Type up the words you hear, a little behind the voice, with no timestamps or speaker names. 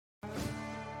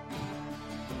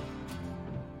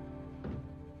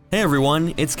Hey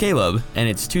everyone, it's Caleb, and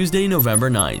it's Tuesday, November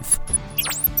 9th.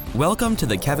 Welcome to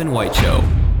the Kevin White Show.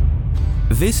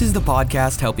 This is the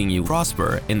podcast helping you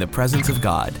prosper in the presence of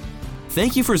God.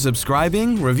 Thank you for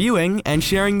subscribing, reviewing, and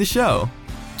sharing the show.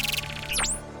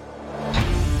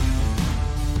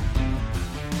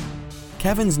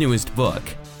 Kevin's newest book,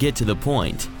 Get to the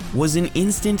Point, was an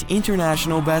instant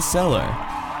international bestseller.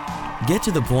 Get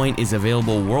to the Point is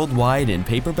available worldwide in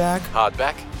paperback,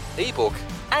 hardback, ebook,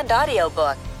 and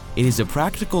audiobook. It is a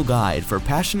practical guide for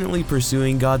passionately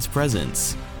pursuing God's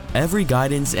presence. Every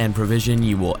guidance and provision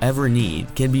you will ever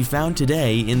need can be found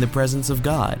today in the presence of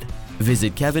God.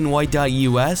 Visit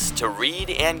kevinwhite.us to read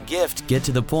and gift Get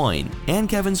to the Point and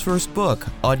Kevin's first book,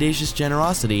 Audacious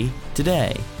Generosity,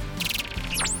 today.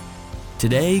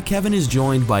 Today, Kevin is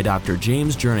joined by Dr.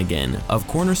 James Jernigan of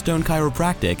Cornerstone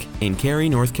Chiropractic in Cary,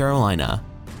 North Carolina.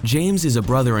 James is a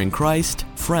brother in Christ,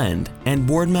 friend, and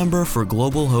board member for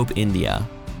Global Hope India.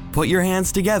 Put your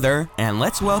hands together and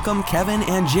let's welcome Kevin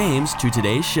and James to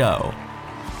today's show.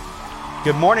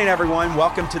 Good morning, everyone.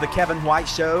 Welcome to the Kevin White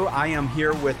Show. I am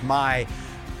here with my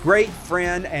great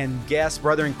friend and guest,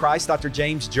 brother in Christ, Dr.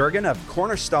 James Jernigan of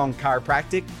Cornerstone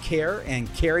Chiropractic Care in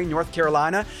Cary, North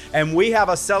Carolina. And we have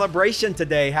a celebration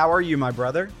today. How are you, my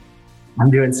brother? I'm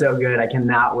doing so good. I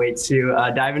cannot wait to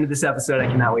dive into this episode. I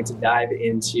cannot wait to dive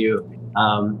into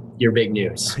your big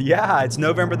news. Yeah, it's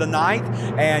November the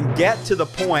 9th, and Get to the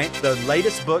Point, the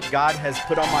latest book God has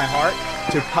put on my heart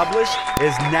to publish,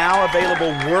 is now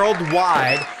available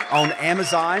worldwide on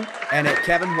Amazon and at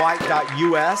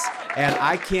kevinwhite.us. And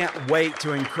I can't wait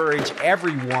to encourage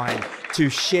everyone to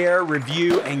share,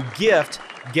 review, and gift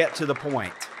Get to the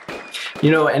Point. You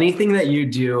know, anything that you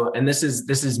do, and this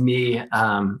is me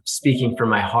speaking from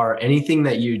my heart, anything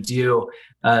that you do,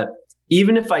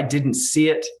 even if I didn't see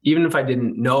it, even if I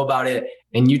didn't know about it,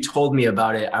 and you told me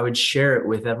about it, I would share it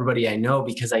with everybody I know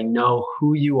because I know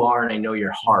who you are and I know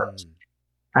your heart.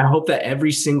 I hope that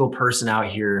every single person out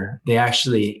here, they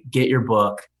actually get your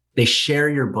book, they share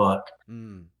your book,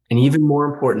 and even more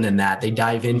important than that, they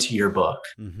dive into your book.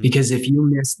 Because if you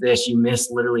miss this, you miss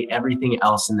literally everything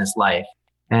else in this life.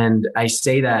 And I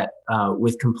say that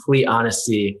with complete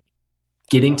honesty,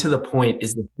 getting to the point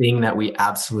is the thing that we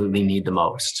absolutely need the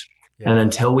most. Yeah. And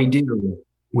until we do,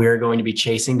 we're going to be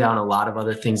chasing down a lot of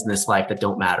other things in this life that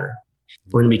don't matter.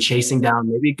 We're going to be chasing down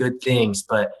maybe good things,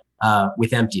 but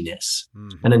with emptiness.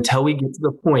 And until we get to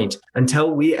the point,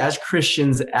 until we as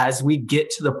Christians, as we get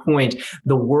to the point,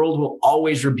 the world will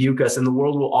always rebuke us and the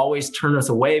world will always turn us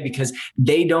away because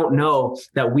they don't know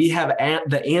that we have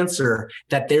the answer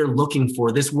that they're looking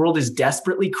for. This world is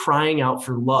desperately crying out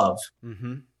for love.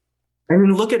 I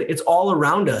mean, look at it. It's all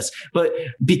around us. But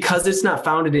because it's not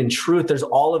founded in truth, there's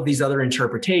all of these other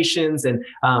interpretations and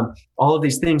all of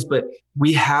these things. But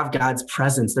we have God's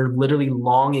presence. They're literally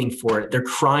longing for it. They're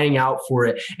crying out for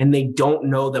it. And they don't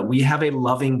know that we have a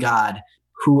loving God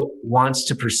who wants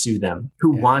to pursue them,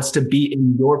 who wants to be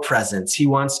in your presence. He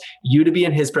wants you to be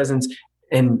in his presence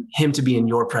and him to be in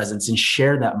your presence and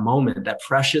share that moment, that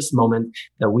precious moment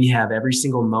that we have every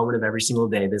single moment of every single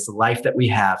day, this life that we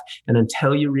have. And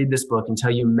until you read this book,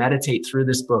 until you meditate through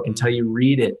this book, until you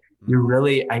read it, you're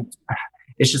really,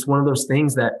 it's just one of those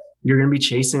things that you're going to be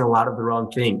chasing a lot of the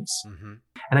wrong things.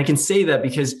 And I can say that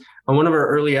because on one of our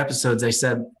early episodes, I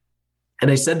said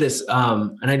this,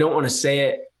 and I don't want to say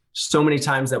it so many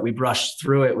times that we brush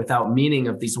through it without meaning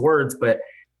of these words, but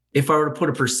if I were to put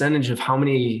a percentage of how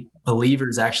many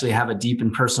believers actually have a deep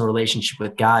and personal relationship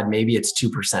with God, maybe it's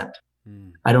 2%.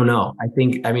 I don't know. I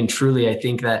think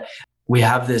that we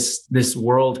have this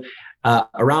world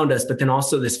around us, but then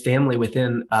also this family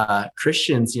within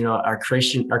Christians, you know, our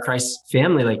Christ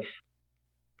family, like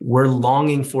we're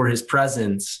longing for his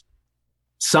presence.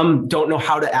 Some don't know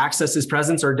how to access his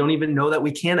presence or don't even know that we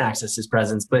can access his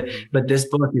presence. But this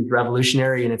book is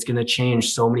revolutionary and it's going to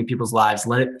change so many people's lives.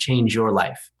 Let it change your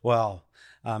life. Well,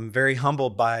 I'm very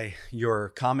humbled by your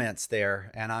comments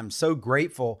there. And I'm so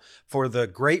grateful for the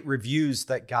great reviews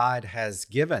that God has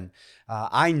given.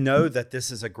 I know that this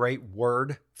is a great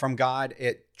word from God.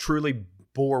 It truly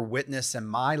bore witness in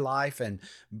my life and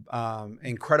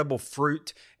incredible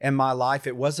fruit in my life.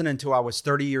 It wasn't until I was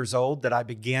 30 years old that I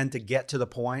began to get to the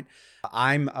point.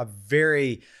 I'm a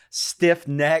very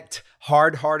stiff-necked,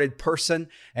 hard-hearted person,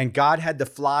 and God had to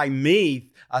fly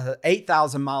me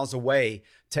 8,000 miles away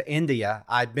to India.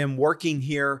 I'd been working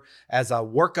here as a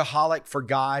workaholic for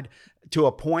God to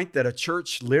a point that a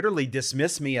church literally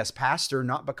dismissed me as pastor,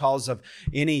 not because of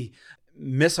any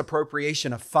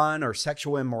misappropriation of fun or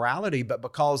sexual immorality, but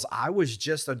because I was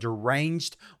just a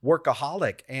deranged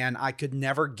workaholic and I could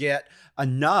never get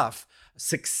enough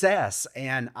success,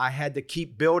 and I had to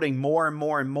keep building more and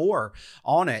more and more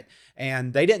on it.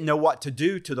 And they didn't know what to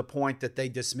do, to the point that they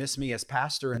dismissed me as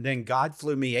pastor. And then God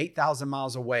flew me 8,000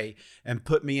 miles away and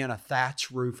put me in a thatch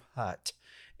roof hut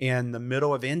in the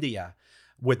middle of India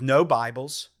with no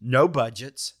Bibles, no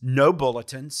budgets, no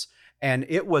bulletins. And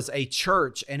it was a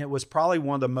church, and it was probably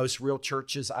one of the most real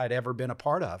churches I'd ever been a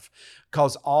part of,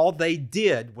 because all they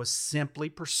did was simply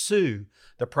pursue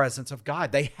the presence of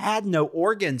God. They had no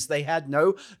organs. They had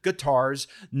no guitars,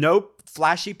 no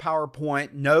flashy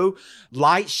PowerPoint, no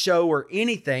light show or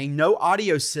anything, no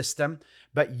audio system.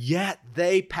 But yet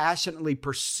they passionately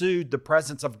pursued the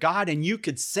presence of God, and you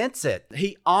could sense it.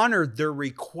 He honored their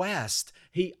request.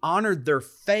 He honored their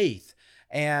faith.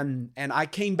 And I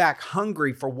came back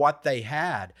hungry for what they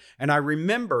had. And I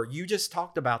remember, you just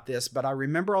talked about this, but I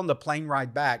remember on the plane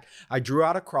ride back, I drew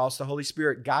out a cross, the Holy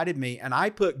Spirit guided me, and I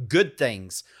put good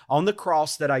things on the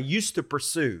cross that I used to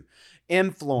pursue: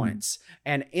 influence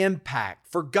and impact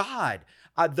for God.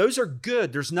 Those are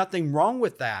good. There's nothing wrong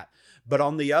with that. But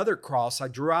on the other cross, I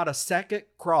drew out a second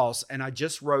cross, and I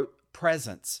just wrote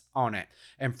presence on it.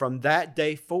 And from that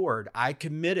day forward, I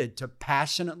committed to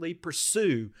passionately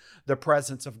pursue the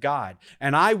presence of God.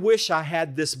 And I wish I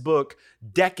had this book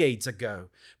decades ago,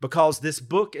 because this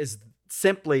book is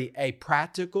simply a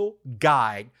practical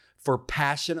guide for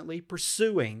passionately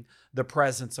pursuing the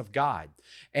presence of God.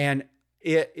 And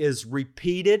it is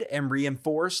repeated and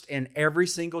reinforced in every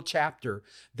single chapter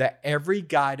that every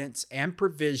guidance and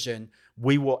provision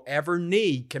we will ever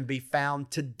need can be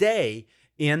found today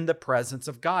in the presence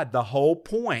of God. The whole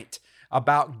point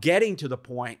about getting to the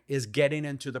point is getting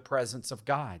into the presence of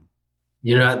God.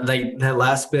 You know, like that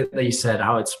last bit that you said,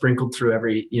 how it's sprinkled through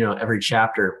every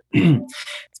chapter,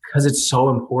 it's because it's so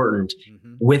important.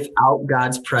 Mm-hmm. Without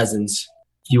God's presence,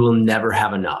 you will never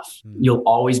have enough. Mm-hmm. You'll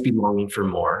always be longing for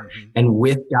more. Mm-hmm. And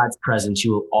with God's presence,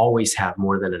 you will always have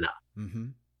more than enough. Mm-hmm.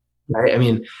 Right? I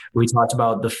mean, we talked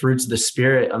about the fruits of the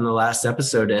Spirit on the last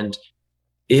episode, and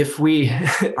if we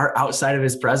are outside of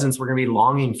his presence, we're going to be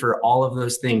longing for all of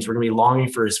those things. We're going to be longing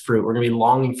for his fruit. We're going to be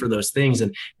longing for those things.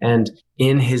 And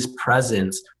in his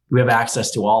presence, we have access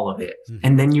to all of it. Mm-hmm.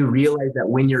 And then you realize that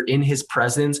when you're in his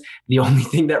presence, the only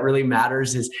thing that really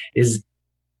matters is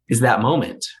that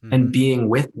moment, mm-hmm. and being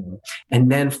with him.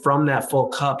 And then from that full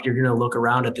cup, you're going to look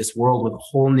around at this world with a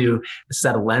whole new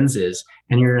set of lenses.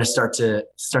 And you're going to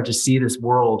start to see this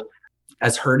world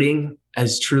as hurting,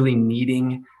 as truly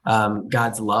needing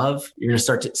God's love. You're going to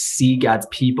start to see God's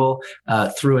people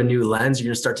through a new lens. You're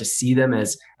going to start to see them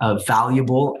as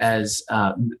valuable, as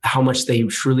how much they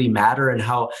truly matter, and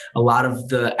how a lot of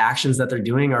the actions that they're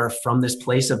doing are from this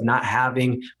place of not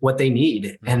having what they need.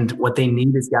 Mm-hmm. And what they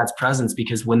need is God's presence,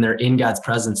 because when they're in God's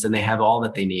presence, then they have all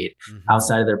that they need. Mm-hmm.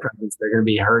 Outside of their presence, they're going to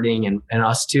be hurting. And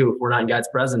us too, if we're not in God's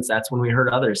presence, that's when we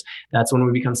hurt others. That's when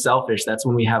we become selfish. That's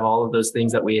when we have all of those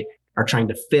things that we are trying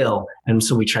to fill. And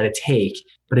so we try to take.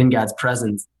 But in God's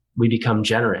presence, we become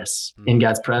generous. In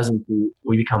God's presence,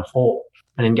 we become whole.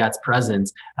 And in God's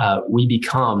presence, we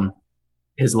become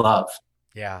his love.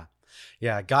 Yeah.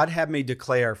 Yeah. God had me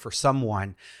declare for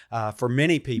someone, for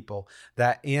many people,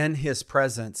 that in his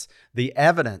presence, the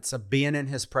evidence of being in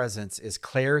his presence is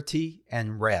clarity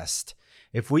and rest.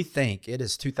 If we think it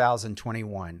is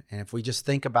 2021, and if we just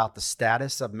think about the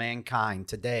status of mankind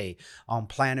today on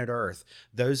planet Earth,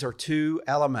 those are two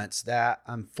elements that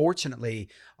unfortunately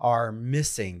are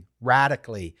missing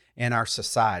radically in our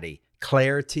society: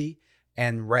 clarity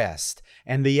and rest.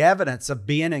 And the evidence of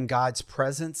being in God's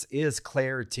presence is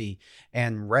clarity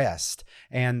and rest.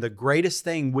 And the greatest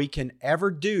thing we can ever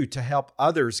do to help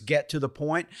others get to the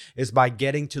point is by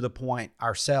getting to the point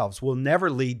ourselves. We'll never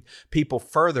lead people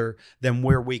further than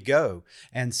where we go.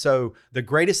 And so the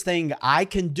greatest thing I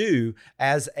can do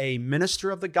as a minister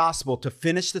of the gospel to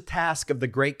finish the task of the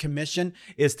Great Commission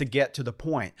is to get to the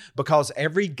point, because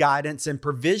every guidance and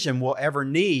provision we'll ever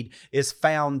need is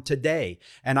found today.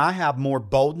 And I have more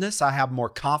boldness, I have more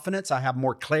confidence, I have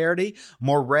more clarity,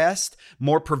 more rest,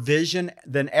 more provision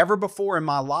than ever before in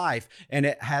my life. And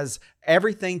it has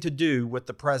everything to do with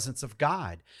the presence of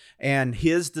God and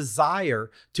his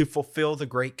desire to fulfill the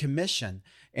Great Commission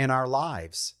in our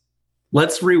lives.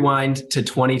 Let's rewind to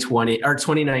 2020 or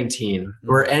 2019. Mm-hmm.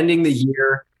 We're ending the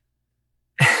year.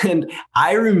 And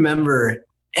I remember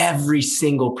every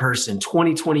single person,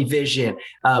 2020 vision,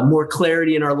 more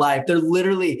clarity in our life. They're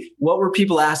literally, what were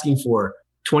people asking for?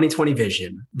 2020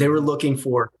 vision. They were looking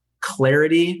for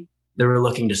clarity. They were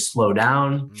looking to slow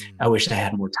down. Mm-hmm. I wish I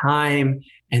had more time.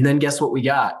 And then guess what we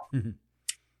got? Mm-hmm.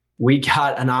 We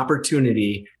got an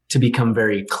opportunity to become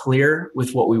very clear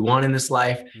with what we want in this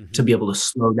life, to be able to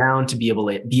slow down, to be able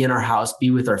to be in our house,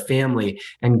 be with our family.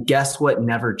 And guess what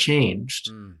never changed?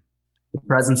 The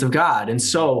presence of God. And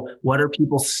so what are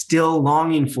people still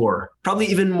longing for? Probably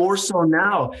even more so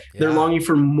now. They're longing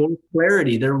for more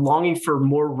clarity. They're longing for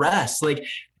more rest. Like,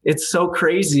 it's so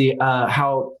crazy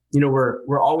how,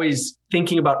 we're always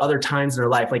thinking about other times in our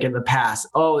life, like in the past.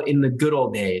 Oh, in the good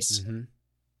old days.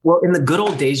 Well, in the good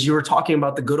old days, you were talking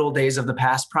about the good old days of the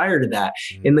past prior to that.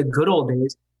 In the good old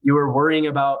days, you were worrying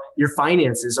about your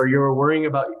finances, or you were worrying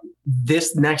about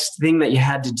this next thing that you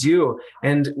had to do.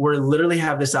 And we literally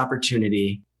have this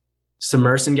opportunity,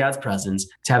 submersed in God's presence,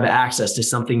 to have access to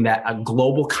something that a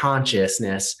global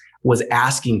consciousness was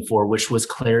asking for, which was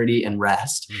clarity and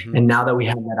rest. And now that we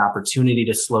have that opportunity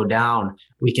to slow down,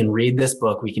 we can read this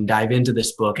book, we can dive into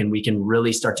this book, and we can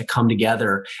really start to come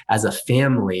together as a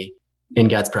family in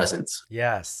God's presence.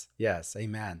 Yes.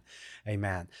 Amen.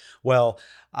 Well,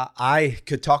 I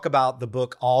could talk about the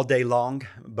book all day long,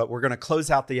 but we're going to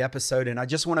close out the episode. And I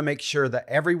just want to make sure that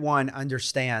everyone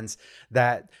understands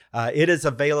that it is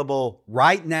available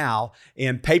right now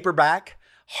in paperback,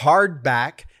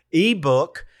 hardback,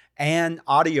 ebook, and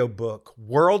audiobook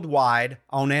worldwide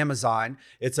on Amazon.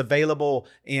 It's available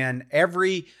in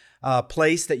every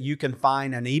place that you can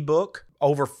find an ebook,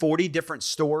 over 40 different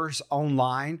stores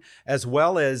online, as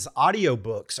well as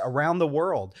audiobooks around the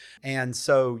world. And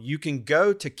so you can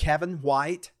go to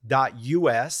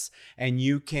kevinwhite.us and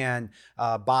you can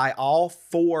buy all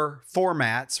 4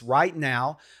 formats right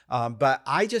now. But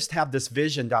I just have this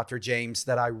vision, Dr. James,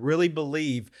 that I really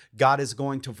believe God is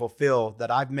going to fulfill, that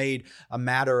I've made a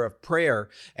matter of prayer.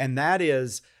 And that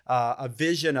is a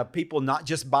vision of people not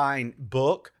just buying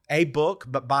a book,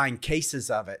 but buying cases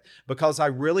of it. Because I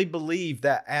really believe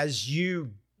that as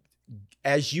you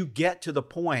get to the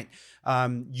point,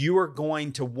 you are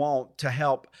going to want to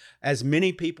help as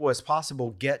many people as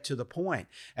possible get to the point.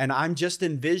 And I'm just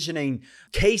envisioning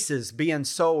cases being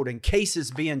sold and cases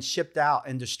being shipped out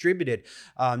and distributed,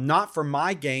 not for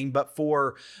my gain, but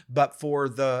for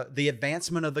the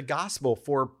advancement of the gospel,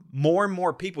 for more and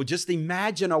more people. Just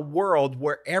imagine a world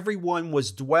where everyone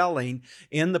was dwelling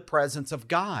in the presence of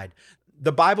God.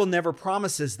 The Bible never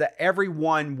promises that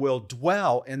everyone will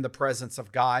dwell in the presence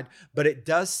of God, but it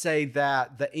does say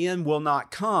that the end will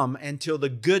not come until the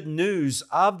good news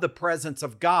of the presence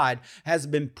of God has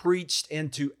been preached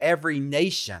into every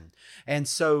nation. And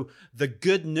so the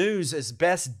good news is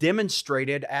best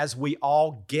demonstrated as we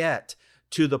all get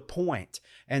to the point.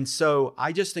 And so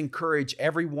I just encourage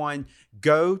everyone,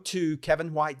 go to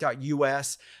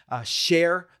kevinwhite.us,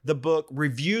 share the book,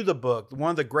 review the book.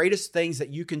 One of the greatest things that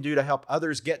you can do to help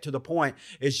others get to the point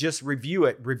is just review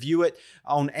it. Review it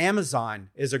on Amazon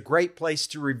is a great place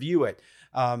to review it.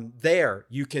 There,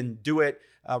 you can do it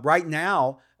right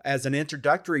now as an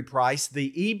introductory price.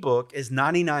 The ebook is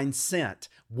 99 cents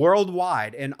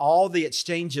worldwide and all the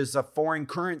exchanges of foreign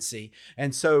currency.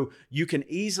 And so you can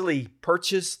easily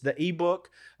purchase the ebook,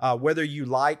 whether you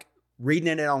like reading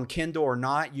it on Kindle or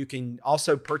not. You can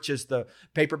also purchase the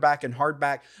paperback and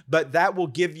hardback, but that will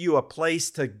give you a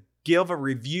place to give a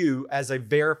review as a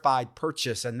verified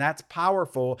purchase. And that's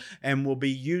powerful and will be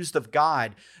used of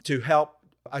God to help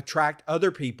attract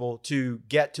other people to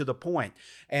get to the point.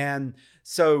 And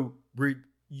so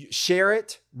share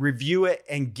it, review it,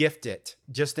 and gift it.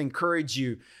 Just encourage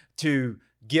you to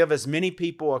give as many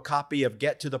people a copy of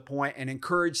Get to the Point and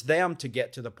encourage them to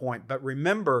get to the point. But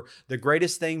remember, the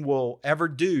greatest thing we'll ever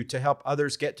do to help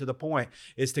others get to the point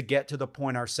is to get to the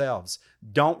point ourselves.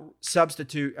 Don't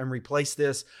substitute and replace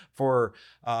this for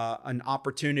an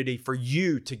opportunity for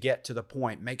you to get to the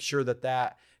point. Make sure that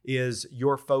that is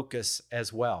your focus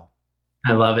as well.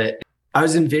 I love it. I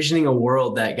was envisioning a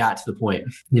world that got to the point.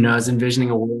 I was envisioning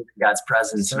a world in God's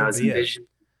presence, So and I was be it. envisioning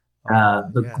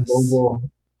the global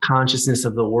consciousness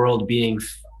of the world being,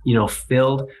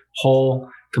 filled, whole,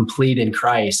 complete in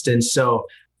Christ. And so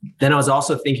then I was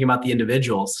also thinking about the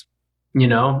individuals.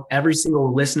 Every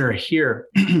single listener here,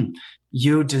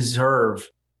 you deserve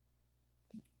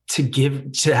to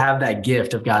have that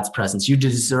gift of God's presence. You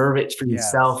deserve it for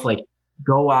yourself. Yes. Like,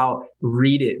 go out,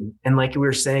 read it. And like we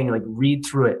were saying, like, read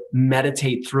through it,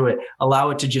 meditate through it,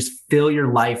 allow it to just fill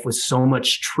your life with so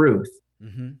much truth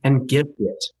and gift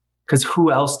it. Because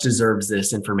who else deserves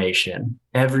this information?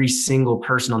 Every single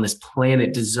person on this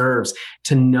planet deserves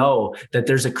to know that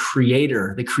there's a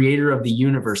creator, the creator of the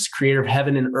universe, creator of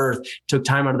heaven and earth, took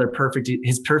time out of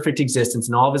his perfect existence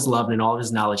and all of his love and all of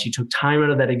his knowledge. He took time out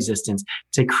of that existence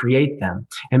to create them.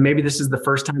 And maybe this is the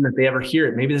first time that they ever hear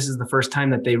it. Maybe this is the first time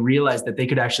that they realize that they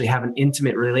could actually have an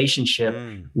intimate relationship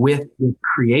with the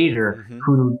creator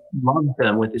who loves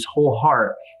them with his whole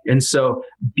heart. And so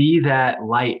be that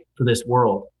light for this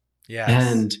world.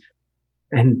 Yes.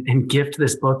 And gift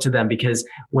this book to them, because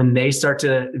when they start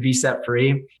to be set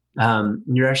free,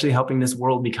 you're actually helping this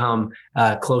world become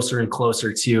closer and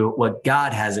closer to what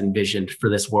God has envisioned for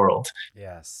this world.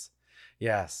 Yes.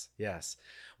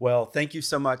 Well, thank you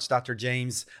so much, Dr.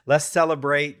 James. Let's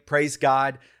celebrate. Praise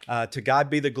God. To God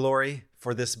be the glory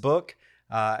for this book.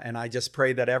 And I just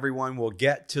pray that everyone will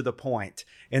get to the point.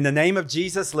 In the name of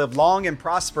Jesus, live long and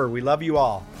prosper. We love you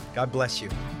all. God bless you.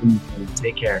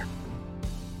 Take care.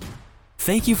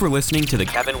 Thank you for listening to The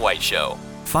Kevin White Show.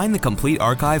 Find the complete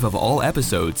archive of all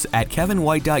episodes at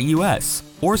kevinwhite.us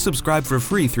or subscribe for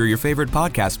free through your favorite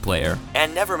podcast player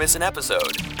and never miss an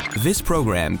episode. This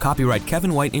program, copyright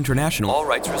Kevin White International, all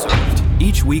rights reserved.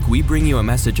 Each week we bring you a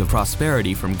message of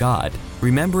prosperity from God,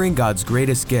 remembering God's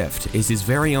greatest gift is His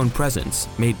very own presence,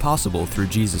 made possible through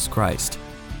Jesus Christ.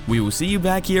 We will see you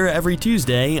back here every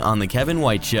Tuesday on The Kevin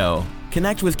White Show.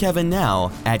 Connect with Kevin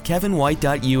now at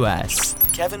kevinwhite.us.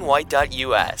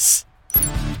 kevinwhite.us.